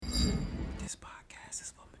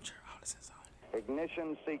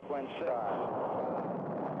Ignition sequence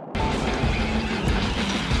start.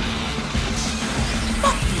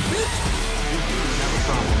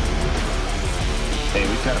 Hey,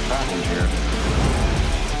 we've got a problem here.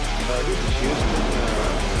 This is Houston.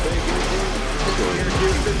 Here,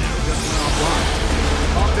 Houston. Just went offline.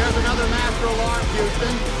 Oh, there's another master alarm,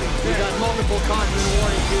 Houston. We got multiple caution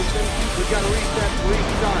warning, Houston. We've got to reset,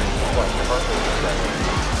 restart.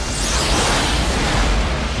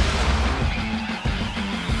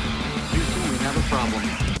 Houston, we have a problem.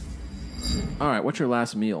 All right, what's your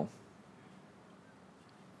last meal?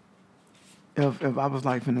 If I was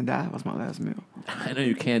like finna die, what's my last meal? I know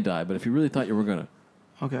you can die, but if you really thought you were gonna,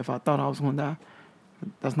 Okay, if I thought I was gonna die,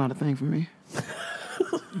 that's not a thing for me.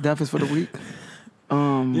 Death is for the weak. you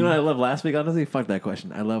know what I love last week? Honestly, fuck that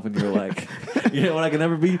question. I love when you're like, you know what I can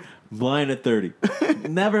never be? Blind at 30.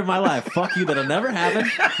 Never in my life. Fuck you, that'll never happen.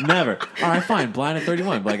 Never. All right, fine. Blind at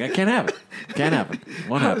 31. Like, I can't have it. Can't happen.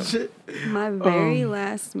 Won't happen. Shit. My very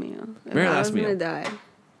last meal, if very I last was meal. gonna die,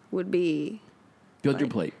 would be Build your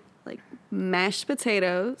plate. like mashed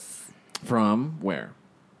potatoes. From where?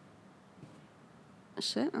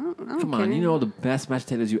 Shit, I don't Come care. on, you know the best mashed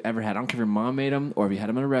potatoes you ever had. I don't care if your mom made them or if you had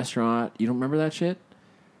them in a restaurant. You don't remember that shit?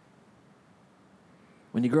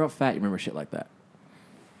 When you grow up fat, you remember shit like that.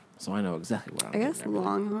 So I know exactly what I'm I guess doing everything.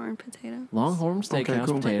 Longhorn potatoes. Longhorn steakhouse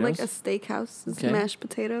cool. potatoes. Like a steakhouse is Okay. mashed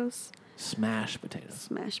potatoes. Smashed potatoes.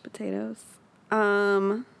 Smashed potatoes.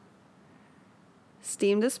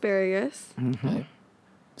 Steamed asparagus. Okay.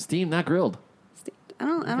 Steamed, not grilled. Steamed. I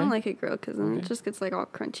don't Okay. like it grilled because then Okay. it just gets like all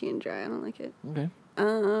crunchy and dry. I don't like it. Okay.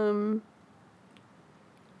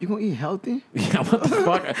 You gonna eat healthy? Yeah, what the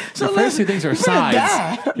fuck? So Your first two things are you finna sides.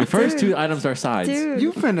 die. Your first Dude. two items are sides. Dude.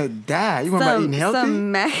 You finna die. You want about eating healthy?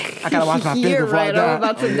 I gotta watch my figure You're before I right. die. I'm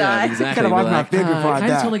about to Yeah, die. exactly. Gotta watch Be my figure before I can I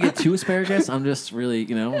just die." only get 2 asparagus? I'm just really,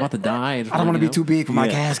 about to die. I don't want to be too big for my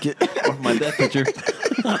casket. Or for my death picture.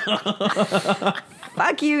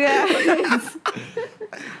 Fuck you guys.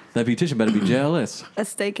 That beautician better be jealous. A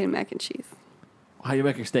steak and mac and cheese How you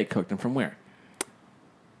make your steak cooked and from where?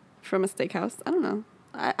 from a steakhouse. I don't know.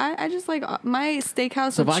 I just like my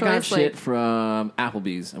steakhouse So of if I got choice. shit Like, from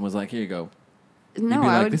Applebee's and was like, here you go. no, you'd be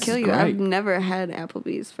I like, would "This kill is you. great." I've never had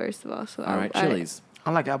Applebee's, first of all. So All right, Chili's.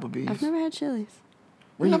 I like Applebee's. I've never had Chili's.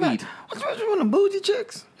 Where you eat? What's wrong with one of them bougie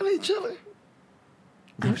chicks? I eat chili.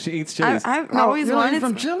 She eats Chili's. I've No, always really? wanted.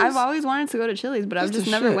 From Chili's? I've always wanted to go to Chili's, but I've That's just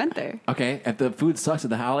the never shit. went there. Okay, if the food sucks at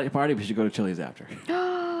the holiday party, we should go to Chili's after. We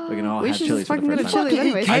can all We have should Chili's just for the fucking go first to time. Chili's You eat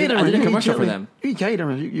anyway. catering, I did a you eat commercial for chili. them. You eat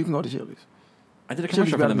catering, you can go to Chili's. I did a Chili's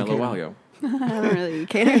commercial for better them a than little while ago. catering. I don't really eat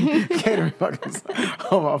catering. Catering fucking.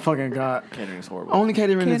 Oh my fucking god. Catering is horrible. Only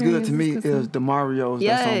catering that's Catering good to is me disgusting. is the Mario's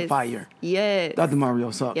that's on fire. Yes. That the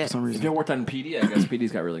Mario sucks Yes. for some If reason. you ever worked on PD, I guess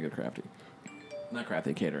PD's got really good crafty. Not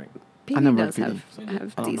crafty, catering. PD never does had have, PD.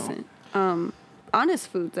 have I don't know. decent. Honest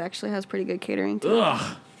Foods actually has pretty good catering too.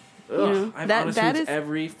 Ugh. know, I have that- Honest that Foods is-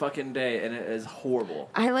 every fucking day, and it is horrible.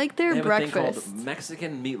 I like They their have breakfast. a thing called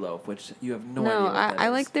Mexican meatloaf, which you have no idea No, what that I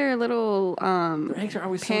is. like their little Their eggs are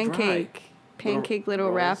always so dry. pancake little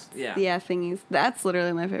rolls? wrap Yeah. thingies. That's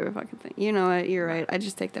literally my favorite fucking thing. You know what? You're right. I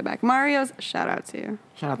just take that back. Mario's, shout out to you.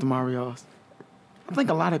 Shout out to Mario's. I think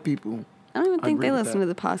a lot of people. I don't even think agree they with listen that.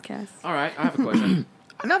 to the podcast. All right, I have a question.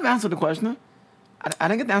 I never answered the question. I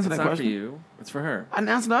didn't get to answer It's that not question. for you. It's for her. I didn't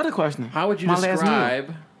answer the other question. How would you My last meal.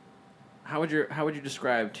 describe? How would you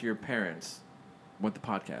describe to your parents what the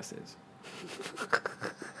podcast is?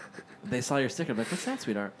 They saw your sticker, like, what's that,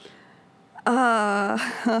 sweetheart? You're on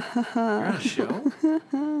a show?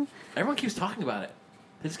 Everyone keeps talking about it.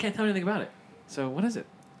 They just can't tell me anything about it. So what is it?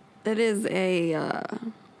 It is a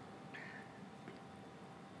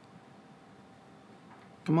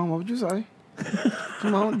Come on, what would you say?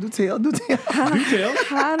 Come on, do tell. Detail?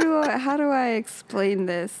 how do I explain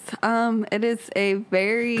this? It is a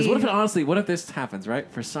very Because what if this happens, right?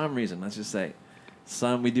 For some reason, let's just say,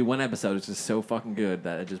 we do one episode, it's just so fucking good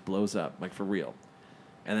that it just blows up, like for real.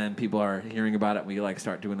 And then people are hearing about it, we like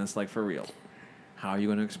start doing this like for real. How are you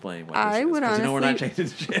going to explain what this I is? would 'Cause you know we're not honestly-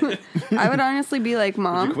 changing shit. I would honestly be like, Would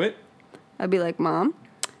Mom. you quit? I'd be like, Mom,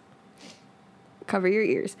 cover your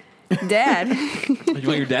ears. Dad, You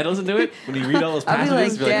want your dad to listen to it? When you read all those I'll be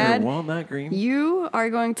passages, like, be like, "Dad, "You're walnut green." you are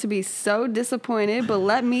going to be so disappointed, but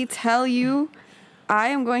let me tell you, I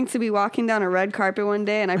am going to be walking down a red carpet one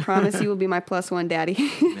day, and I promise you will be my +1 daddy.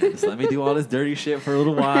 Man, just let me do all this dirty shit for a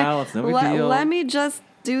little while. It's no big deal. Let me just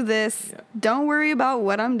do this. Yeah. Don't worry about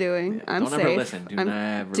what I'm doing. Yeah, I'm don't safe. ever listen. Do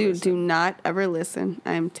never Do listen. not ever listen.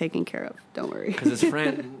 I'm taken care of. Don't worry. Because his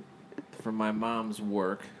friend from my mom's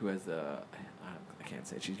work, who has I can't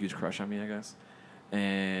say, she's a huge crush on me, I guess.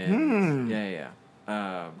 And yeah.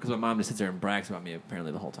 because my mom just sits there and brags about me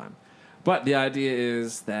apparently the whole time. But the idea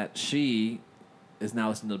is that she is now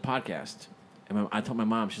listening to the podcast. And I told my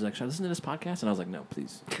mom, she's like, should I listen to this podcast? And I was like, no,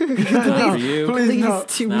 please. Not for you. Please no.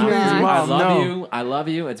 to No, not. Mom, I love no. you. I love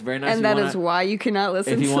you. It's very nice. And that is why you cannot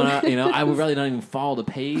listen if you to want to, it. I would rather not even follow the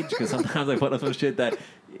page because sometimes I put up some shit that,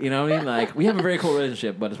 you know what I mean? Like, we have a very cool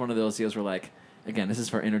relationship, but it's one of those deals where, like, again, this is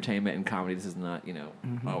for entertainment and comedy. This is not,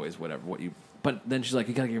 always whatever. But then she's like,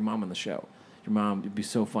 you got to get your mom on the show. Your mom would be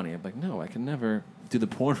so funny. I'm like, no, I can never do the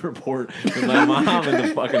porn report with my mom in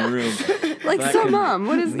the fucking room. Like, That so can mom,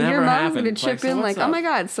 what is never your mom's happen. gonna It's like, chip so in? what's Like, oh up? my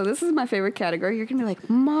god, so this is my favorite category. You're gonna be like,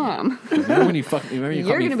 mom. Remember when you called You're me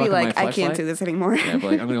gonna be fucking like, my I can't fleshlight? do this anymore. Yeah, but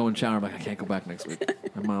like, I'm gonna go in the shower. I'm like, I can't go back next week.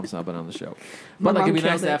 My mom's not been on the show. My But like, it'd be mom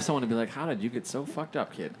nice killed to have it. someone to be like, how did you get so fucked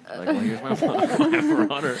up, kid? Like, well, here's my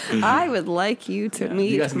runner. I would like you to Yeah.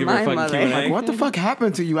 meet You guys can give her a my fucking mother. Q&A. Like, what the fuck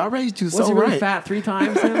happened to you? I raised you Was so he really right. fat 3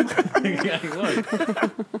 times, Tim? Yeah, he was.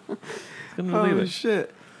 Couldn't believe Oh it.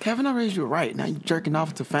 shit, Kevin, I raised you right. Now you jerking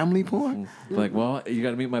off to family porn, Like, well, you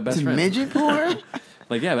got to meet my best to friend. midget porn.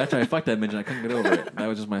 Like, yeah, after I fucked that midget, I couldn't get over it. That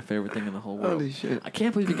was just my favorite thing in the whole world. Holy shit. I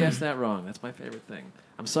can't believe you guessed that wrong. That's my favorite thing.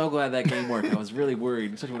 I'm so glad that game worked. I was really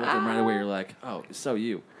worried. Especially when you looked at him right away, you're like, oh, so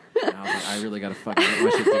you. And I was like, I really got to fucking get my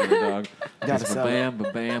shit together, dog. Gotta Just sell it. ba-bam,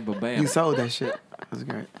 ba-bam, ba-bam. You sold that shit. That's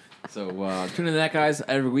great. So tune into that, guys,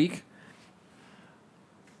 every week.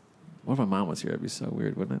 What if my mom was here? It'd be so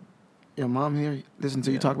weird, wouldn't it? Your mom here, listen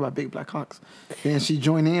to you talk about Big Black Hawks. Then she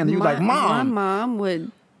joined in, and you like, My Mom. mom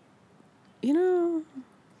would, All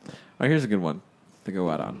right, here's a good one to go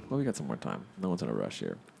out on. Well, we got some more time. No one's in a rush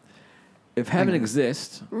here. If heaven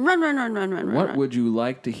exists, run. what would you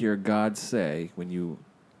like to hear God say when you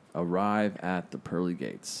arrive at the pearly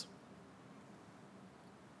gates?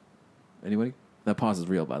 Anybody? That pause is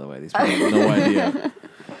real, by the way. These people have no idea.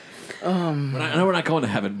 I know we're not going to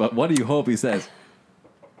heaven, but what do you hope he says?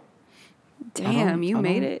 Damn, you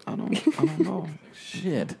made it. I don't know.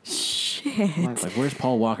 Shit. Shit. Like, where's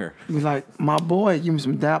Paul Walker? Be like, my boy, give me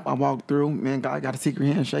some dap. I walked through. Man, God got a secret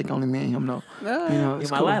handshake. Only me and him know. You know, In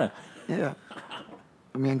it's my cool. ladder. Yeah.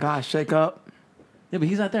 I mean, God, shake up. Yeah, but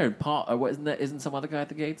he's not there. Paul, or isn't some other guy at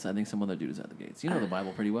the gates? I think some other dude is at the gates. You know the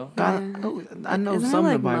Bible pretty well. God, I know Isn't some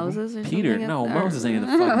that of like the Bible. Moses or Peter, something? no, Or- Moses ain't in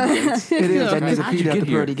the fucking gates. It is that How'd nigga you Peter at get the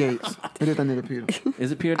here? pearly gates. It is that nigga Peter.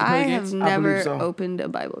 Is it Peter at the I pearly have gates? never so. opened a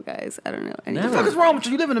Bible, guys. I don't know What anything. the fuck is wrong with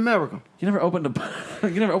you? You live in America. You never opened you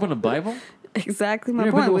never opened a Bible? Exactly You my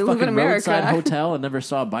never been point. to We a live in fucking roadside America. hotel and never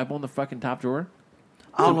saw a Bible in the fucking top drawer?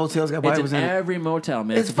 All hotels got It's Bibles in in it. every motel,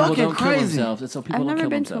 man. It's so people fucking don't kill crazy. themselves. It's so people I've don't never kill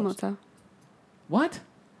been to a themselves. motel. What?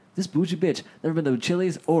 This bougie bitch never been to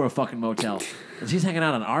Chili's or a fucking motel. And she's hanging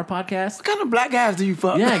out on our podcast? What kind of black guys do you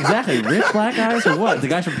fuck? Yeah, exactly. Rich black guys or what? The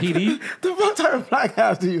guys from PD? The what type of black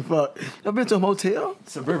guys do you fuck? I've been to a motel.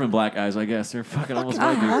 Suburban black guys, I guess. They're fucking almost Oh,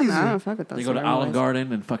 white hell dudes. no, I don't fuck with those. They go to suburban Olive boys.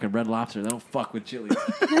 Garden and fucking Red Lobster. They don't fuck with Chili's.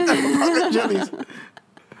 Jellies.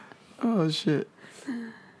 Oh shit.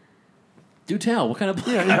 Do tell. What kind of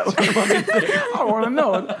black Yeah, guys? I want to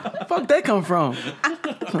know. Fuck, they come from?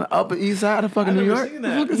 From the Upper East Side of fucking I've New never York. seen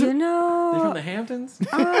that. You They from know, the Hamptons?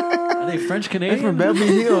 Are they French They Canadian? from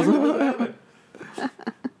Beverly Hills.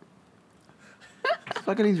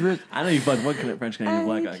 Fucking these rich. I know you fucked one French Canadian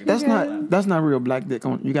black guy. That's not real black dick.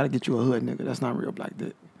 You got to get you a hood nigga. That's not real black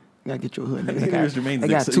dick. You got to get you a hood nigga. think it was Jermaine's They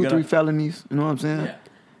dick, got so you 2, gotta- 3 felonies. You know what I'm saying? Yeah.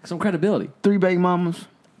 Some credibility. 3 baby mamas.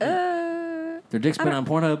 Their dick's been on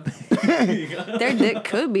Pornhub. their dick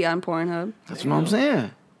could be on Pornhub. That's what I'm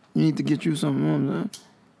saying. You need to get you some, you know what I'm saying?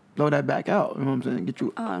 Blow that back out. You know what I'm saying? Get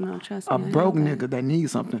you Oh no, trust a me. I broke have that. nigga that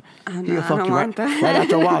needs something. know, He'll I fuck don't you want that. right out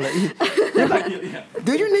your wallet. You're like,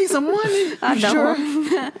 do you need some money? I You don't sure?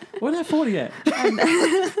 want Where that 40 at?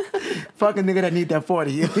 Fucking nigga that need that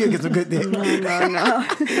 40. He'll get some good dick. No.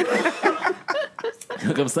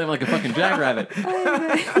 Look, I'm slaying like a fucking jackrabbit.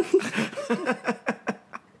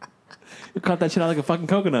 You caught that shit out like a fucking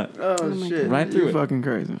coconut. Oh, my shit. Right through You it. fucking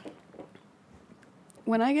crazy.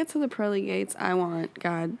 When I get to the pearly gates, I want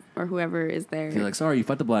God or whoever is there. You're like, sorry, you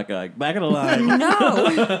fucked the black guy. Back of the line. No.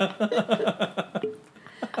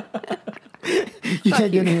 You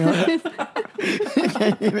can't get in here. You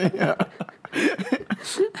can't get in here.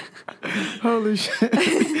 Holy shit.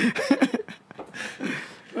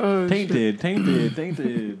 Oh, Tainted.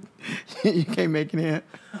 you can't make it in.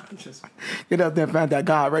 Get up there and find that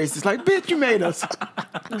God racist. Like, bitch, you made us.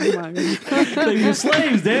 Oh my God. You're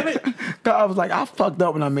slaves, damn it. God was like, I fucked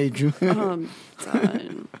up when I made you. God.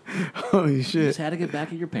 Holy You shit. just had to get back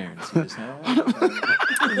at your parents. You just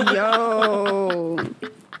had Yo.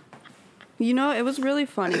 You know, it was really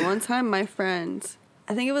funny. One time, my friend,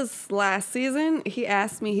 I think it was last season, he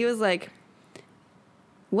asked me, he was like,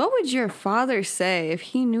 What would your father say if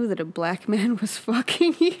he knew that a black man was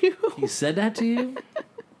fucking you? He said that to you?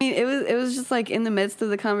 I mean, it was just like in the midst of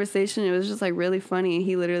the conversation, it was just like really funny. And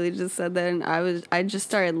he literally just said that, and I just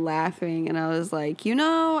started laughing, and I was like,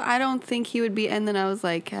 I don't think he would be. And then I was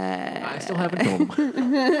like, I still haven't told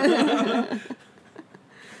him.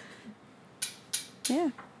 yeah.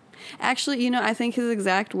 Actually, I think his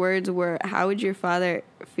exact words were, "How would your father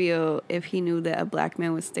feel if he knew that a black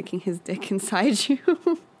man was sticking his dick inside you?"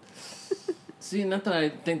 See, not that I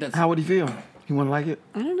think that's... How would he feel? He wouldn't like it?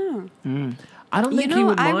 I don't know. I don't think he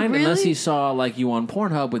would I mind unless really- he saw like you on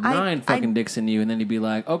Pornhub with 9 fucking dicks in you, and then he'd be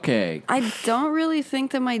like, okay. I don't really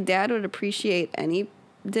think that my dad would appreciate any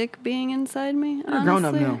dick being inside me. You're a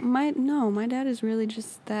grown-up honestly. now. My dad is really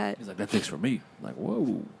just that. He's like, that dick's for me. Like,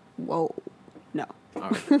 whoa. Whoa, no, All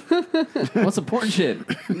right. What's important shit?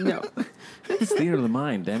 no. It's theater of the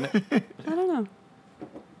mind, damn it. I don't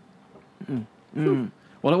know.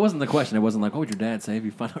 Well, it wasn't the question. It wasn't like, what would your dad say if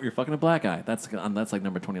you find out you're fucking a black guy? That's like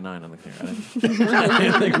number 29 on the clear. I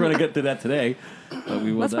didn't think we're going to get to that today, but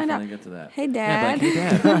we will Let's find definitely out. get to that. Hey, Yeah, Dad. be like,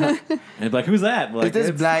 hey, Dad. And be like, who's that? Like, If this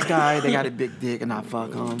it's- black guy, they got a big dick and I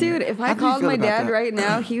fuck him. Dude, if I How do you called feel my about dad that? right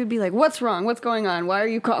now, he would be like, "What's wrong? What's going on? Why are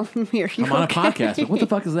you calling me? Are you I'm on a okay?" podcast. Like, what the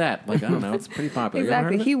fuck is that? Like, I don't know. It's pretty popular. You ever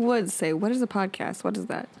Exactly. heard of He it? would say, "What is a podcast? What is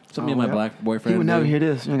that?" So me and my yeah. black boyfriend. He would never do. hear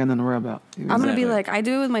this. You ain't got nothing to worry about. He was- I'm gonna be Exactly. like, "I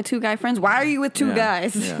do it with my 2 guy friends. Why are you with 2 Yeah,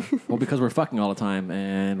 guys? Yeah. Well, because we're fucking all the time,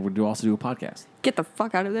 and we do also do a podcast. Get the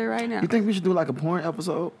fuck out of there right now! You think we should do like a porn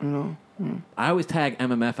episode? You know? I always tag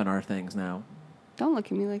MMF in our things now. Don't look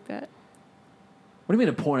at me like that." What do you mean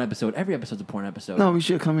a porn episode? Every episode's a porn episode. No, we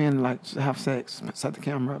should come in and like have sex, set the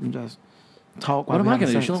camera up, and just talk. What while am we I having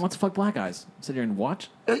gonna do? sex. She wants to fuck black guys. Sit here and watch,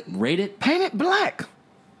 rate it. Paint it black.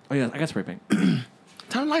 Oh yeah, I got spray paint.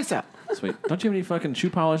 Turn the lights out. Sweet. Don't you have any fucking shoe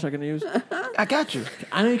polish I can use? I got you.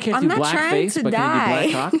 I know you can't I'm do not black trying face, to but die.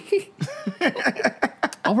 can you do black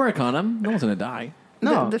cock? I'll wear a condom. No one's gonna die.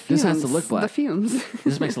 No, the fumes. this has to look black. The fumes.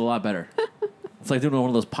 This makes it a lot better. It's like doing one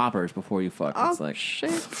of those poppers before you fuck. Oh It's like,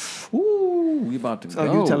 shit! ooh, we about to so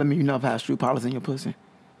go. you telling me you never had shoe polish in your pussy?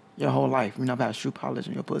 Your whole life, you never had shoe polish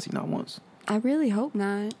in your pussy, not once. I really hope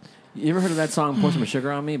not. You ever heard of that song "Pour Some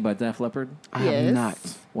Sugar on Me" by Def Leppard? I Yes. have not.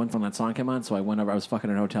 One from that song came on, so I went over. I was fucking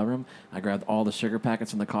in a hotel room. I grabbed all the sugar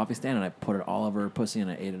packets from the coffee stand and I put it all over her pussy and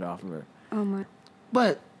I ate it off of her. Oh my.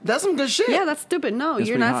 But that's some good shit. Yeah, that's stupid. No, It's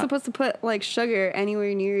you're pretty not hot. supposed to put like sugar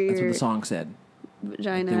anywhere near That's what your the song said. Did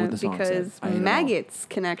vagina what the song said. because I ate it all. maggots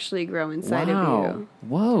can actually grow inside of Wow. you.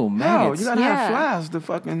 Whoa, No, maggots. you gotta Yeah. have flies to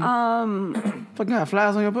fucking. Fucking have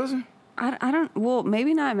flies on your pussy. I don't. Well,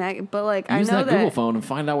 maybe not maggot, but like Use I know that Google phone and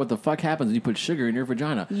find out what the fuck happens when you put sugar in your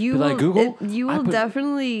vagina. You Be will, like, Google. you I will put-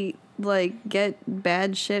 definitely like get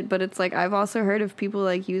bad shit, but it's like I've also heard of people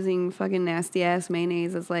like using fucking nasty ass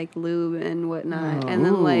mayonnaise as like lube and whatnot, and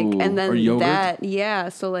then Or yogurt?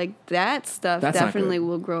 that so like that stuff That's not definitely good.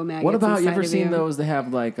 will grow maggots. What about you inside ever of seen you. those? They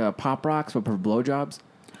have like Pop Rocks for blowjobs.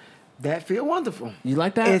 That feel wonderful. You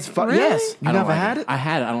like that? It's fun. Really? Yes. You I don't never like had it? I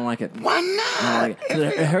had it. I don't like it. Why I don't not? like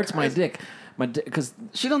it. It hurts my dick. My dick, because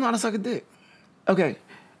She don't know how to suck a dick. Okay,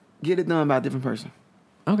 get it done by a different person.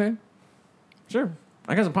 okay, sure.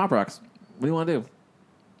 I got some Pop Rocks. What do you want to do?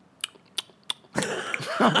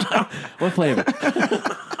 What flavor?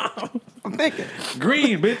 I'm thinking.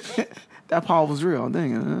 Green, bitch. That Paul was real. I'm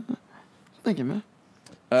thinking,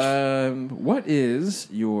 man. What is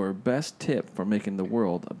your best tip for making the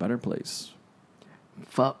world a better place?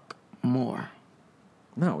 Fuck more.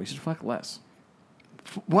 No, we should fuck less.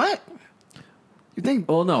 What? You think?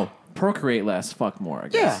 Well, no. Procreate less, fuck more, I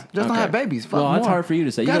guess. Yeah, just don't have babies, fuck well, that's more. hard for you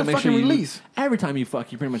to say. You Gotta gotta make fucking sure you release. every time you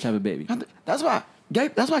fuck, you pretty much have a baby. That's why gay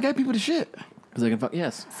people the shit. Because they can fuck.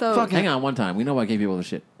 Yes. So Fuck Hang on, one time. We know why gay people the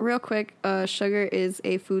shit. real quick, sugar is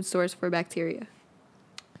a food source for bacteria.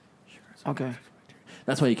 Okay.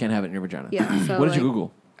 That's why you can't have it in your vagina. Yeah. So What did you like,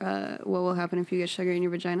 Google? What will happen if you get sugar in your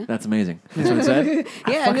vagina? That's amazing. That's what it said? Yeah, I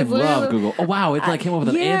and fucking it's literally- love Google. Oh, wow. It like came up with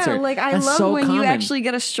an yeah, answer. like I That's love so when you common. actually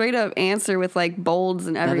get a straight up answer with like bolds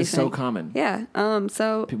and everything. That is so common. Yeah.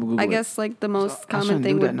 So People Google I it. guess like the most I common shouldn't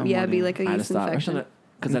thing do that would no be more then. like a I had to yeast stop. infection.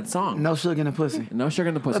 Because that song. No sugar in the pussy. No sugar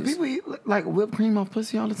in the But pussies. people eat like whipped cream off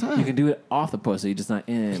pussy all the time. You can do it off the pussy, just not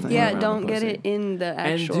in. not Yeah, around don't the get pussy. it in the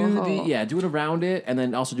And actual do hole. do it around it, and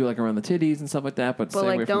then also do it like around the titties and stuff like that. But But stay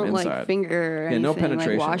away like from don't inside. like finger or Yeah, no anything.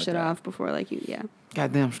 penetration Like wash like it that. off before like you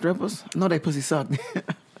Goddamn strippers. No, they pussy suck.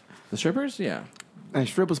 The strippers, yeah, And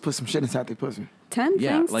strippers put some shit inside their pussy. 10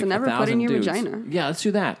 yeah, things like to never put 1,000 in your dudes. vagina. Yeah, let's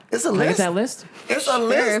do that. It's a Can I list? get that list? It's a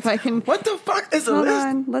list. if I can- What the fuck? It's a Hold list.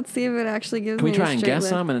 on, let's see if it actually gives Can me we try a and straight guess list.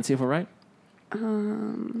 some and then see if we're right?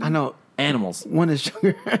 I know. Animals, One is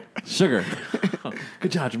sugar. sugar.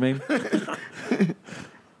 Good job, Jermaine.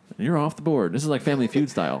 You're off the board. This is like Family Feud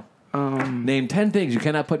style. Name 10 things you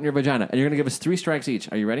cannot put in your vagina, and you're going to give us 3 strikes each.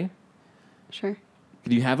 Are you ready? Sure.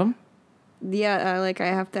 Do you have them? Yeah, like I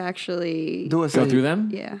have to actually Do it. Go Say, through them?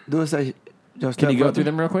 Yeah. Do it. Say. Can you go through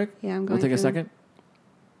them real quick? Yeah, I'm We'll going take a through them. second.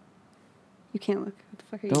 You can't look. What the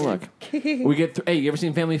fuck are you Don't doing? look. We get. Hey, you ever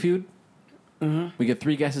seen Family Feud? Mm-hmm. We get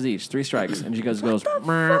 3 guesses each, 3 strikes, and she goes.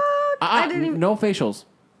 "Meh." I didn't even- No facials.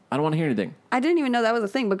 I don't want to hear anything. I didn't even know that was a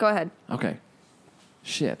thing, but go ahead. Okay.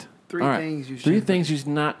 Shit. 3 All right. things you 3 shouldn't things you should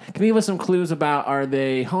not. Can you give us some clues about? Are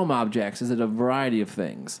they home objects? Is it a variety of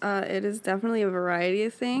things? It is definitely a variety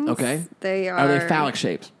of things. Okay. They are. Are they phallic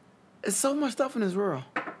shaped? There's so much stuff in this world.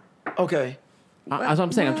 Okay. That's what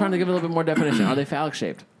I'm saying. I'm trying to give it a little bit more definition. Are they phallic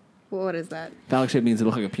shaped? What is that? Phallic shaped means they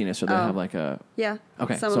look like a penis, or they have like a. Yeah.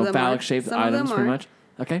 Okay, Some so of them phallic are. shaped Some of items, them pretty are. much.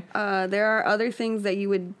 Okay, There are other things that you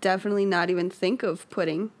would definitely not even think of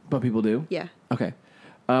putting. but people do. Yeah. Okay,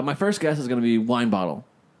 my first guess is going to be wine bottle.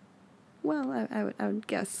 Well, I would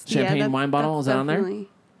guess. Champagne wine bottle, is that on there? definitely-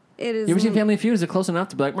 It is. You ever seen Family Feud? Is it close enough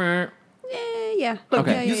to be like? Meh? Yeah.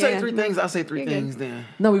 Okay. Yeah, You yeah, say yeah. 3 things. I say 3 You're good. things. Then.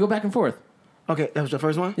 No, we go back and forth. Okay, that was your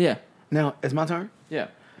first one. Yeah, Now it's my turn. yeah.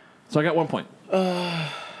 So I got 1 point.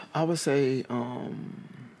 I would say.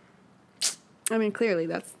 I mean, clearly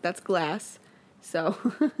that's glass. So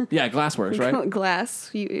Yeah, glass works, right? glass,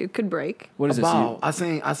 it could break. What is A this? ball. I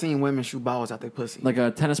seen women shoot balls out their pussy. Like a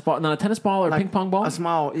tennis ball? Not a tennis ball or Like ping pong ball? A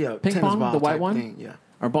small, Ping tennis pong, ball the white type one? thing, yeah.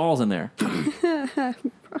 Or balls in there? I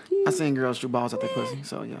seen girls shoot balls out their pussy,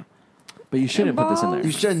 so yeah. But you shouldn't put this in there.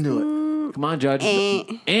 You shouldn't do it. Come on, Judge.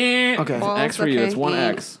 Okay. X for you. Okay. It's 1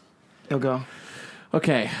 X. It'll go.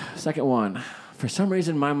 Okay, second one. For some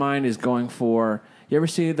reason, my mind is going for. You ever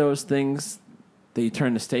see those things that you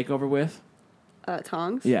turn the steak over with?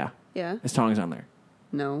 Tongs. Yeah, Yeah. there's tongs on there.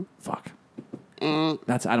 No. Fuck.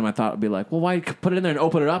 That's out of my thought. Would be like, well, why put it in there and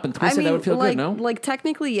open it up and twist it? That would feel like, good, no? Like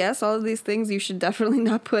technically, yes, all of these things you should definitely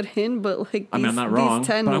not put in, but like I mean, I'm not these wrong,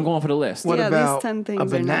 10, but I'm going for the list. What Yeah, these about 10 things a are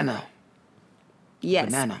not- banana? yes.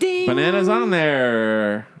 banana. Ding. Bananas on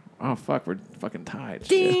there. Oh fuck, we're fucking tied. Shit.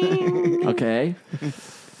 Ding. Okay.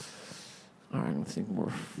 All right, let's think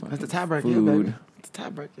more. That's the tiebreaker, Food. yeah, baby. It's the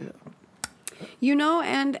tiebreaker, yeah. You know,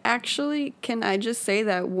 and actually, can I just say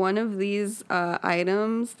that one of these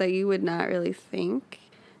items that you would not really think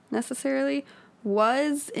necessarily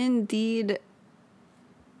was indeed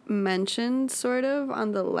mentioned sort of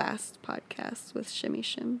on the last podcast with Shimmy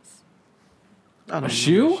Shims. I don't A know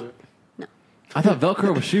shoe? that shit. I thought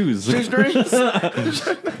Velcro was shoes. Shoestrings?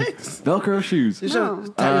 Velcro shoes. You No.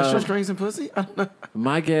 should tie your shoestrings and pussy? I don't know.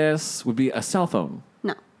 My guess would be a cell phone.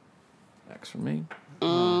 No. X for me.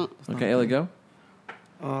 Okay, Ellie, go.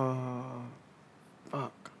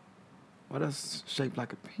 Fuck. What is shaped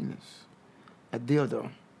like a penis? A dildo.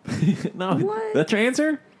 No, What? that's your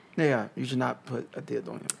answer? Yeah, you should not put a dildo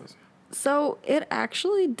in your pussy. So it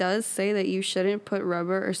actually does say that you shouldn't put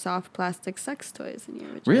rubber or soft plastic sex toys in your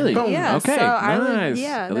vagina. Really? Boom. Yeah. Okay, So I nice. would,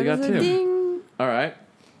 yeah. Ellie That got was a 2. ding. All right.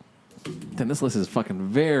 Then this list is fucking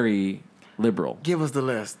very liberal. Give us the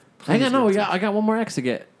list. Hang on, Please no, give us I got 1 more X to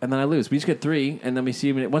get, and then I lose. We each get 3, and then we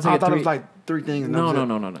see once I I get thought 3. it was like 3 things. and that no.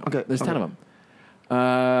 was it. Okay. There's 10 okay. of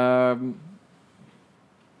them.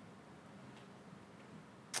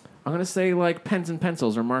 I'm gonna say like pens and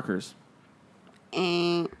pencils or markers.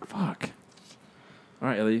 Fuck. All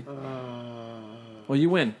right, Ellie. Well, you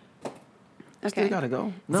win. Still Okay. gotta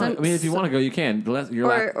go. No, So- I mean if you so- want to go, you can.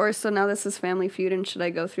 Or so now this is Family Feud, and should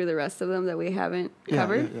I go through the rest of them that we haven't Yeah,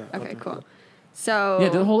 covered? yeah, yeah. Okay, Okay, cool. cool. So Yeah,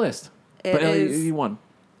 do the whole list. it But Ellie, is- you won.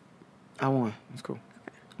 I won. That's cool.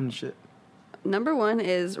 I'm the shit. number 1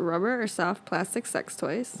 is rubber or soft plastic sex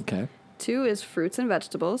toys. Okay. 2 is fruits and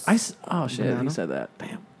vegetables. Oh shit, Banana. you said that.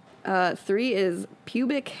 Damn. 3 is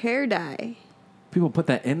pubic hair dye. People put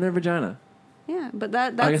that in their vagina. Yeah, but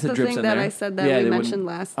I that's guess it the drips thing in that there. I said that Yeah, we they mentioned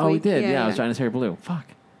wouldn't- last Oh, week. we did. Yeah, I was trying to hair blue. Fuck.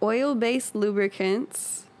 Oil-based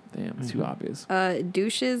lubricants, Damn, it's too obvious.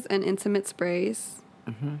 douches and intimate sprays,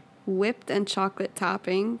 whipped and chocolate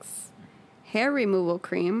toppings, hair removal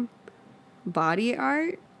cream, body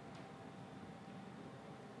art,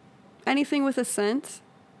 anything with a scent,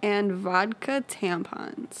 and vodka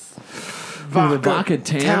tampons. Vodka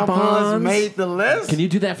tampons? made the list. Can you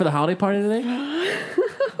do that for the holiday party today?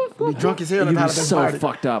 be drunk as hell? You'd at the be holiday so party.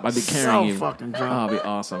 fucked up. I'd be So carrying you. fucking drunk. Oh, it'd be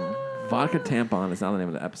awesome. Vodka tampon is now the name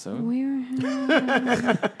of the episode. We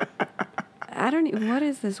were. I don't. What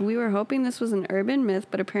is this? We were hoping this was an urban myth,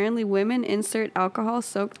 but apparently women insert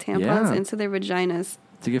alcohol-soaked tampons Yeah. into their vaginas.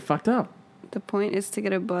 To get fucked up. The point is to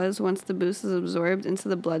get a buzz once the booze is absorbed into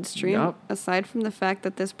the bloodstream. Yup. Aside from the fact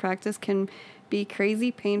that this practice can be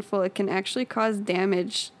crazy painful, it can actually cause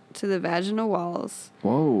damage to the vaginal walls.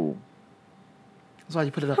 Whoa. That's why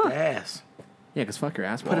you put it up the ass. Yeah, because fuck your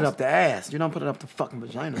ass Put it up the ass. You don't put it up the fucking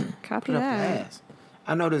vagina. Copy Put it up the that. ass.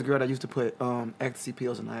 I know this girl that used to put ecstasy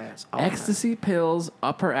pills in her ass. all the time. Ecstasy pills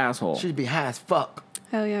up her asshole. She'd be high as fuck.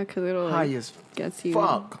 Hell yeah, because it'll High like, as gets you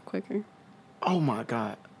fuck. quicker. Oh my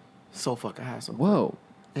god. So fucking high. So Whoa.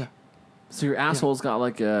 yeah. So your asshole's got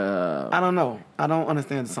like a I don't know. I don't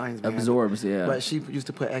understand the science behind it. absorbs, yeah. But she used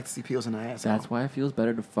to put ecstasy pills in her ass. That's why it feels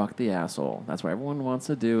better to fuck the asshole. That's why everyone wants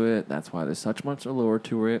to do it. That's why there's such much allure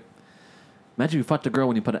to it. Imagine you fucked a girl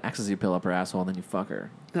when you put an ecstasy pill up her asshole and then you fuck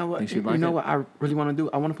her. You know what? Think she'd You like know it? what I really want to do?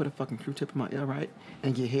 I want to put a fucking Q-tip in my ear, right,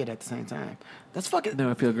 and get head at the same time. That's fucking.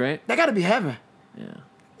 Don't it feel great? That gotta be heaven. Yeah.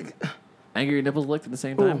 And get your nipples licked at the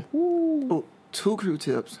same time. Ooh, 2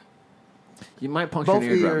 Q-tips, You might puncture both an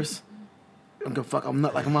eardrum. ears. I'm gonna fuck. I'm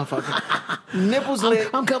not like a motherfucker. Nipples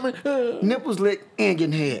licked, I'm coming. nipples licked, and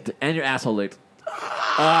getting head. And your asshole licked.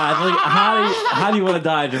 I think, how do you want to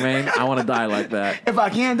die, Jermaine? I want to die like that. If I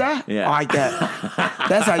can die, Yeah. like that.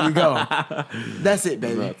 That's how you go. That's it,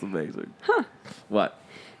 baby. That's amazing. Huh. What?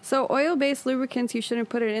 So oil-based lubricants, you shouldn't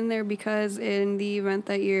put it in there because in the event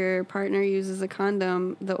that your partner uses a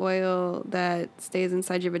condom, the oil that stays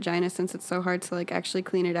inside your vagina, since it's so hard to like actually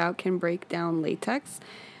clean it out, can break down latex,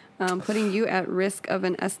 putting you at risk of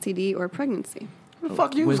an STD or pregnancy. Who the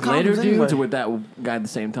fuck use With later condoms dudes anyway? or with that guy at the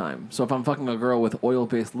same time? So if I'm fucking a girl with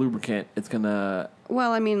oil-based lubricant, it's gonna...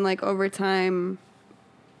 Well, I mean, like over time,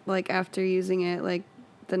 like after using it, like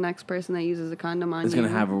the next person that uses a condom on It's you,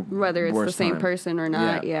 gonna have a whether it's the worse same time. person or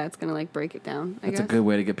not, Yeah. yeah, it's gonna like break it down. I That's guess. a good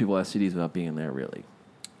way to get people STDs without being there, really.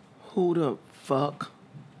 Who the fuck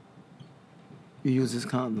uses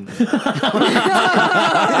condoms?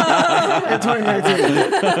 In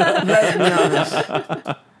 2019. Let's be honest.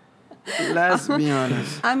 Let's be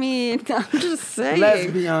honest. I mean, I'm just saying.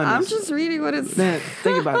 Let's be honest. I'm just reading what it's. Man,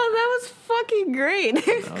 think about it. that was fucking great.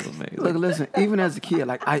 That was amazing. Look, listen, even as a kid,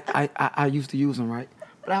 like I used to use them, right?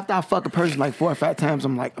 But after I fuck a person like 4 or 5 times,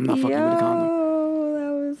 I'm like, I'm not fucking with a condom.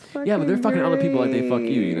 That was fucking Yeah, but they're fucking other people like they fuck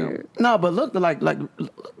you, you know? great. No, but look,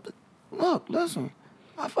 look, listen.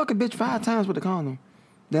 I fuck a bitch 5 times with a condom.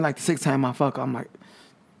 Then like the 6th time I fuck her, I'm like,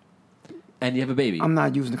 And you have a baby. I'm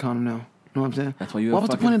not using the condom now. You know what I'm saying? That's why you What have was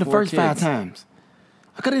the fucking point of the 4 first 5 kids. times?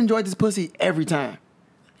 I could have enjoyed this pussy every time.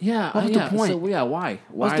 Yeah, What was the yeah. point? So yeah, why?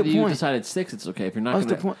 What's Why the do you point? decide at 6 it's okay if you're not What's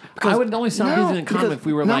gonna? the point? I Because would only stop now- using in common because if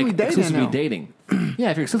we were now like we dating exclusively now. dating. Yeah,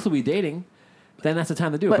 if you're exclusively dating, then that's the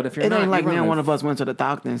time to do it. But if you're it not, ain't like you're now running one of us went to the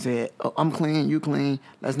doctor and said, oh, I'm clean, you clean,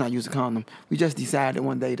 let's not use a condom. We just decided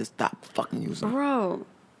one day to stop fucking using them. Bro,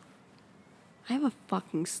 I have a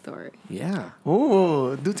fucking story. Yeah.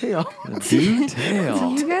 Ooh, do tell. Do Do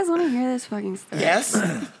tell. you guys want to hear this fucking story? Yes.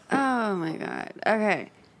 Oh my god. Okay,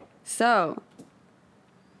 so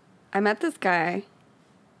I met this guy,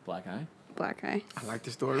 Black eye. black guy. I like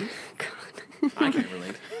the story. I can't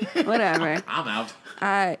relate. Whatever. I'm out.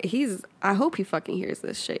 I hope he fucking hears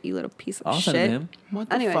this shit. You little piece of I'll shit. send it to him.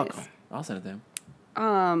 Anyways. Motherfucker. I'll send it to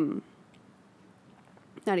him.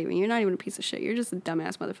 Not even. You're not even a piece of shit. You're just a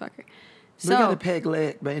dumbass motherfucker. We got So a peg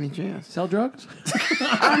leg by any chance? Sell drugs?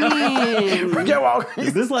 I mean, Get walk.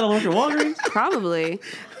 Is this let alone for Walgreens? probably.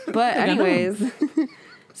 But I know. anyways,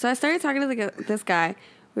 so I started talking to this guy.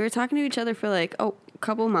 We were talking to each other for like a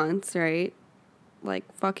couple months, right? Like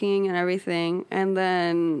fucking and everything, and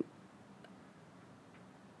then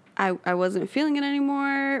I wasn't feeling it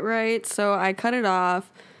anymore, right? So I cut it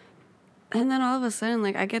off, and then all of a sudden,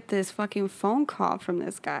 like I get this fucking phone call from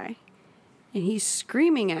this guy, and he's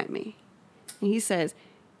screaming at me, and he says,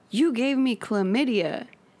 "You gave me chlamydia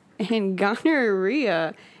and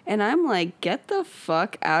gonorrhea." And I'm like, get the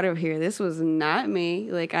fuck out of here. This was not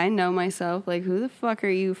me. Like, I know myself. Like, who the fuck are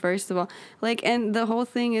you, first of all? Like, and the whole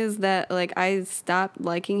thing is that, like, I stopped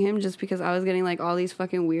liking him just because I was getting, like, all these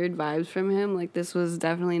fucking weird vibes from him. Like, this was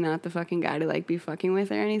definitely not the fucking guy to, like, be fucking with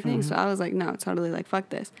or anything. So I was like, no, totally, like, fuck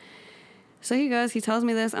this. So he goes, he tells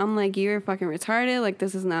me this. I'm like, you're fucking retarded. Like,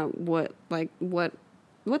 this is not what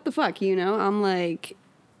the fuck, you know? I'm like,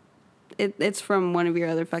 it's from one of your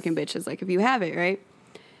other fucking bitches. Like, if you have it, right?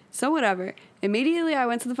 So whatever. Immediately I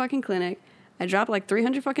went to the fucking clinic. I dropped like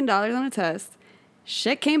 $300 fucking on a test.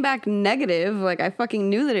 Shit came back negative. Like I fucking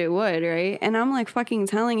knew that it would, right? And I'm like fucking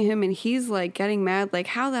telling him and he's like getting mad. Like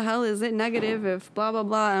how the hell is it negative if blah, blah,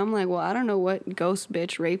 blah. And I'm like, well, I don't know what ghost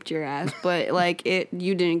bitch raped your ass. But like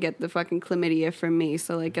you didn't get the fucking chlamydia from me.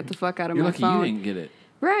 So like get the fuck out of You're my lucky phone. you didn't get it.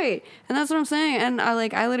 Right. And that's what I'm saying. And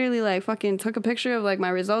I literally like fucking took a picture of like my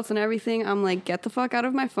results and everything. I'm like, get the fuck out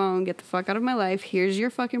of my phone. Get the fuck out of my life. Here's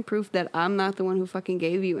your fucking proof that I'm not the one who fucking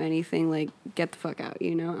gave you anything. Like, get the fuck out,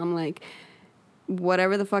 you know? I'm like,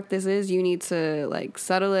 whatever the fuck this is, you need to like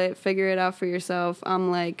settle it, figure it out for yourself.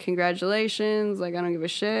 I'm like, congratulations, like I don't give a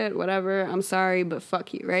shit, whatever. I'm sorry, but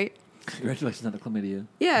fuck you, right? Congratulations on the chlamydia.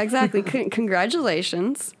 Yeah, exactly.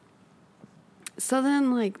 Congratulations. So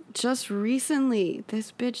then, like, just recently,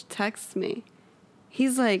 this bitch texts me.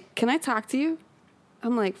 He's like, can I talk to you?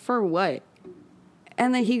 I'm like, for what?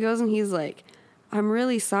 And then he goes and he's like, I'm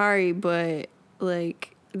really sorry, but,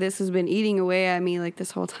 like, this has been eating away at me, like,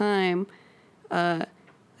 this whole time. Like,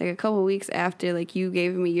 a couple weeks after, like, you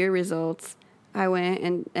gave me your results, I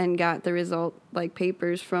went and got the result, like,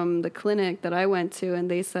 papers from the clinic that I went to, and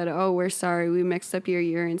they said, oh, we're sorry, we mixed up your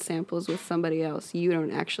urine samples with somebody else. You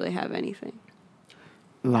don't actually have anything.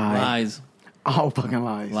 Lies. All fucking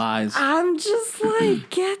lies. Lies. I'm just like,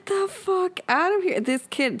 get the fuck out of here. This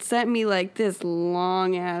kid sent me, like, this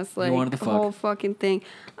long-ass, like, wanted the fuck. whole fucking thing.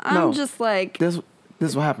 I'm No. just like... This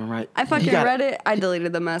is what happened, right? I fucking read it. I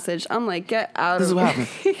deleted the message. I'm like, get out This is of what here.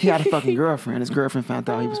 happened. He had a fucking girlfriend. His girlfriend found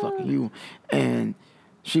out he was fucking you, and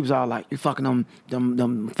she was all like, "You fucking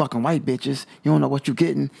them fucking white bitches. You don't know what you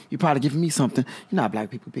getting. You probably giving me something. You know how black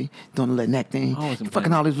people be doing the little neck thing. Always You in fucking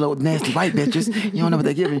pain. all these little nasty white bitches. You don't know what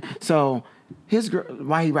they're giving. So his girl,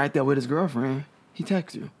 while he right there with his girlfriend, he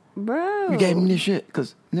texts you. Bro. You gave me this shit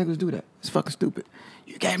because niggas do that. It's fucking stupid.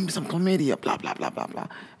 You gave me some chlamydia, blah blah blah blah blah.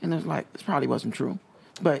 And it's like this probably wasn't true.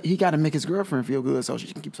 But he got to make his girlfriend feel good so she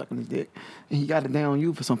can keep sucking his dick. And he got it down on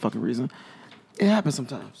you for some fucking reason. It happens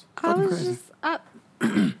sometimes. I Fucking was crazy.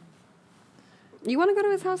 just... you want to go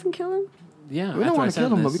to his house and kill him? Yeah. We don't want to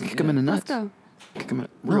kill him, but we can kick him in the Let's nuts. go. Kick him in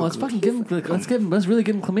No, real let's good. fucking give him. Let's really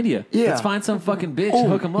give him chlamydia. Yeah. Let's find some fucking bitch, Oh,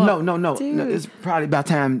 hook him up. No. Dude. It's probably about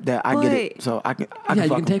time that I get it. But- So I can Yeah, you fuck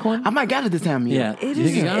can him. take one? I might got it this time. Yeah. It You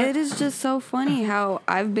think you got it? it is just so funny how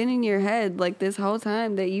I've been in your head like this whole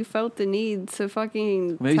time that you felt the need to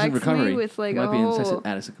fucking Maybe he's in text recovery. me with like he might a be in whole... sex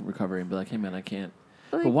addict recovery and be like, hey man, I can't.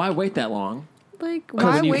 Like- But why wait that long? Like, when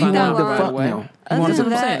why you wait find that out the long? fuck away. now. He Other wanted than to,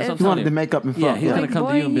 that, That's what I'm if- saying. he wanted to make up and fuck. Yeah, he's yeah. gonna come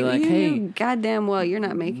to you and be like, you hey, knew goddamn well you're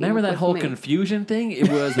not making remember up that with whole me. confusion thing? It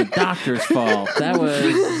was the doctor's fault. That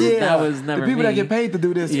was never the people me. that get paid to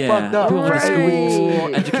do this Yeah, fucked up. people Right. for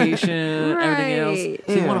school, education, everything else. Right.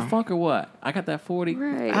 So you Yeah. want to fuck or what? I got that 40.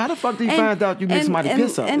 Right. How the fuck do you find out you made somebody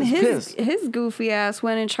piss up? And It's his goofy ass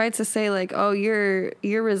went and tried to say like, oh, your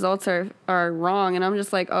results are wrong, and I'm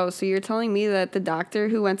just like, oh, so you're telling me that the doctor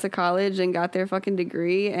who went to college and got their fucking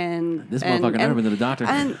degree and This motherfucker never been to the doctor.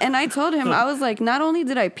 And I told him, I was like, not only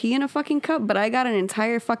did I pee in a fucking cup, but I got an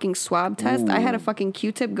entire fucking swab test. I had a fucking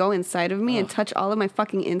Q-tip go inside of me and touch all of my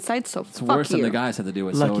fucking insides. So It's fuck worse you. than the guys had to do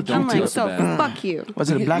it. Lucky So Q-tip. don't I'm do like, it so so bad. fuck you. Was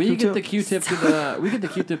it a black we get Q-tip? the Q-tip to the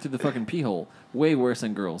Q-tip to the fucking pee hole. Way worse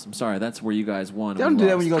than girls. I'm sorry. That's where you guys won. They don't do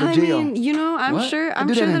that when you go to I jail. mean, you know, I'm What? sure. They I'm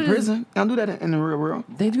do sure that that in is- prison. They don't do that in the real world.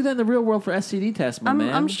 They do that in the real world for STD tests, my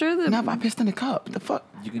man. I'm sure that Now if I pissed in the cup, the fuck?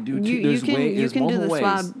 You can do. you There's can there's do multiple the ways.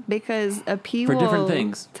 swab because a pee For will different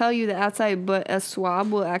things. tell you the outside, but a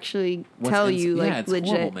swab will actually What's tell ins- you yeah, like it's legit.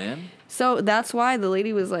 horrible, man. So that's why the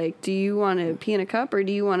lady was like, "Do you want to pee in a cup or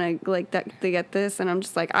do you want to like that to get this?" And I'm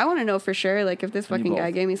just like, "I want to know for sure. Like if this I need fucking guy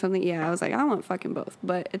both. gave me something, yeah." I was like, "I want fucking both."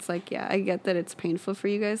 But it's like, yeah, I get that it's painful for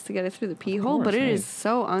you guys to get it through the pee hole, but course, it hey. is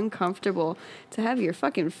so uncomfortable to have your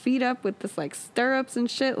fucking feet up with this like stirrups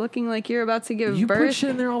and shit, looking like you're about to give You put birth. shit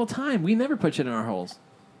in there all the time. We never put shit in our holes.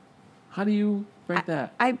 How do you break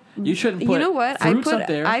that? You shouldn't you put know what? fruits I put up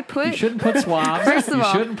there. I put You shouldn't put swabs. First of you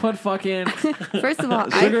all- shouldn't put fucking. First of all,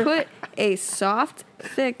 I Sugar? put a soft,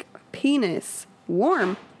 thick penis,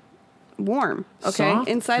 warm, okay, soft,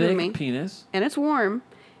 inside thick of me, penis. and it's warm,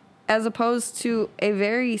 as opposed to a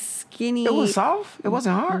very skinny. It was soft? It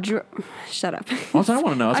wasn't hard? Shut up. Also, I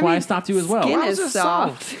want to know. That's why I stopped you as well. Skin Why was is it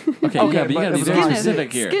soft? soft. Okay, Okay, yeah, but you but gotta it be was very hard.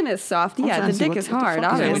 specific here. Skin is soft. I'm Yeah, trying the to see dick what is the fuck hard. is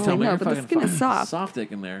that? Yeah, you Obviously, tell me no, you're but the fucking skin is soft. soft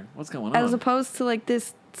dick in there. What's going on? As opposed to like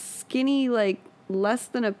this skinny, like less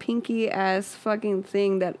than a pinky ass fucking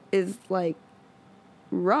thing that is like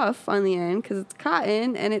rough on the end because it's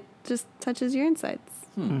cotton and it just touches your insides.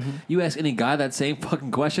 You ask any guy that same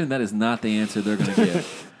fucking question, that is not the answer they're gonna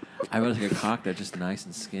give. I would take a cock that's just nice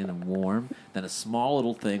and skin and warm, than a small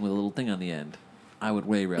little thing with a little thing on the end. I would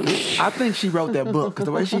way rather. I think she wrote that book because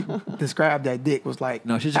the way she described that dick was like.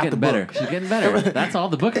 No, she's just out getting the better. book. She's getting better. That's all.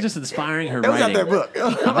 The book is just inspiring her It was out writing. that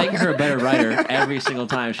book. I'm making her a better writer every single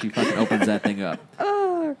time she fucking opens that thing up.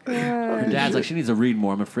 Oh god. Her dad's like, she needs to read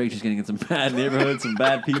more. I'm afraid she's getting in some bad neighborhoods, some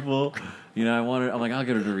bad people. You know, I'm like, I'll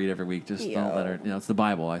get her to read every week. Just don't let her. You know, it's the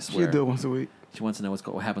Bible. I swear. She'll do it once a week. She wants to know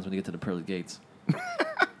what happens when you get to the pearly gates.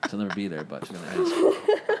 She'll never be there, but she's gonna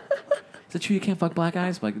ask. Is it true you can't fuck black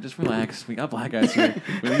guys? Like, just relax. We got black guys here.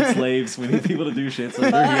 We need slaves. We need people to do shit. So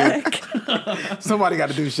they're here. Somebody got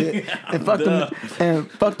to do shit. And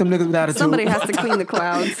fuck them niggas with attitude. Somebody has to clean the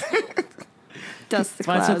clouds. Dust the That's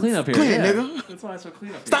why it's so clouds. clean up here. Clean it, Yeah. nigga. That's why it's so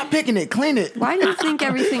clean up here. Stop picking it. Clean it. Why do you think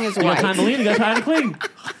everything is You got time to white? lean, you got time to clean.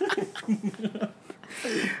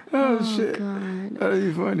 Oh, shit. God. That'd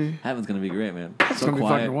be funny. Heaven's gonna be great, man. It's So gonna be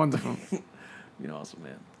quiet. fucking wonderful. You know, awesome,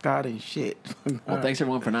 man. God ain't shit. Well, thanks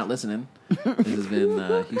everyone for not listening. This has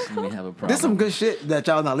been Houston. We have a problem. There's some good shit that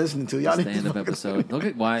y'all not listening to. Y'all need to stand-up fucking- episode. Don't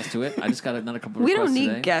get wise to it. I just got another couple. We requests don't need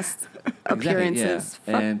today. guest Exactly, appearances.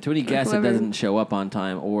 yeah. Fuck And to any guest that whoever- doesn't show up on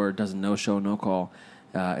time or doesn't no show, no call,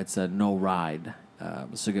 it's a no ride.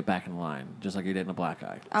 So get back in line, just like you did in a black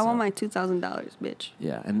eye. I So, want my $2,000, bitch.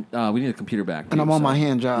 Yeah, and we need a computer back. And I'm too, on so- my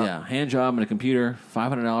hand job. Yeah, hand job and a computer,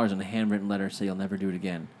 $500 and a handwritten letter say you'll never do it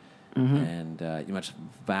again. Mm-hmm. And you must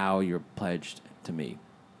vow you're pledged to me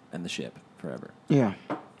and the ship forever. Yeah.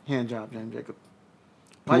 Hand job, James Jacob.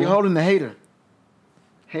 Why you Cool. holding the hater?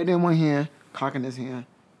 Hater in one hand, cock in his hand.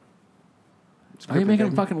 Why are you making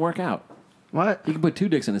him fucking work out? What? He can put two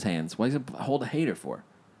dicks in his hands. Why is he hold a hater for?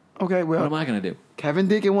 Okay, What am well, I gonna do? Kevin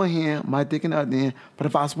Dick in one hand, my dick in the other hand. But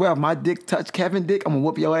if I swear, if my dick touch Kevin Dick, I'm gonna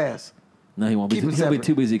whoop your ass. No, he won't be. Keep 'em He'll be separate.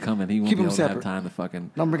 too busy coming. He won't Keep be 'em able to have separate. time to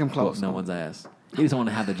fucking. Don't bring him whoop close. no one's ass. He doesn't want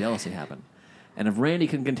to have the jealousy happen. And if Randy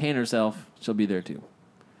can contain herself, she'll be there too.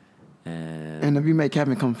 And if you make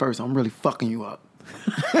Kevin come first, I'm really fucking you up.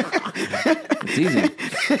 It's easy.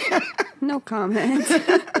 No comment.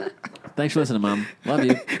 Thanks for listening, Mom. Love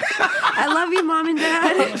you. I love you, Mom and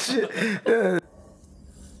Dad.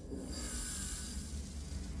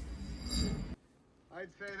 I'd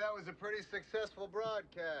say that was a pretty successful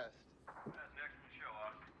broadcast.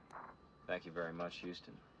 Thank you very much,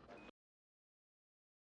 Houston.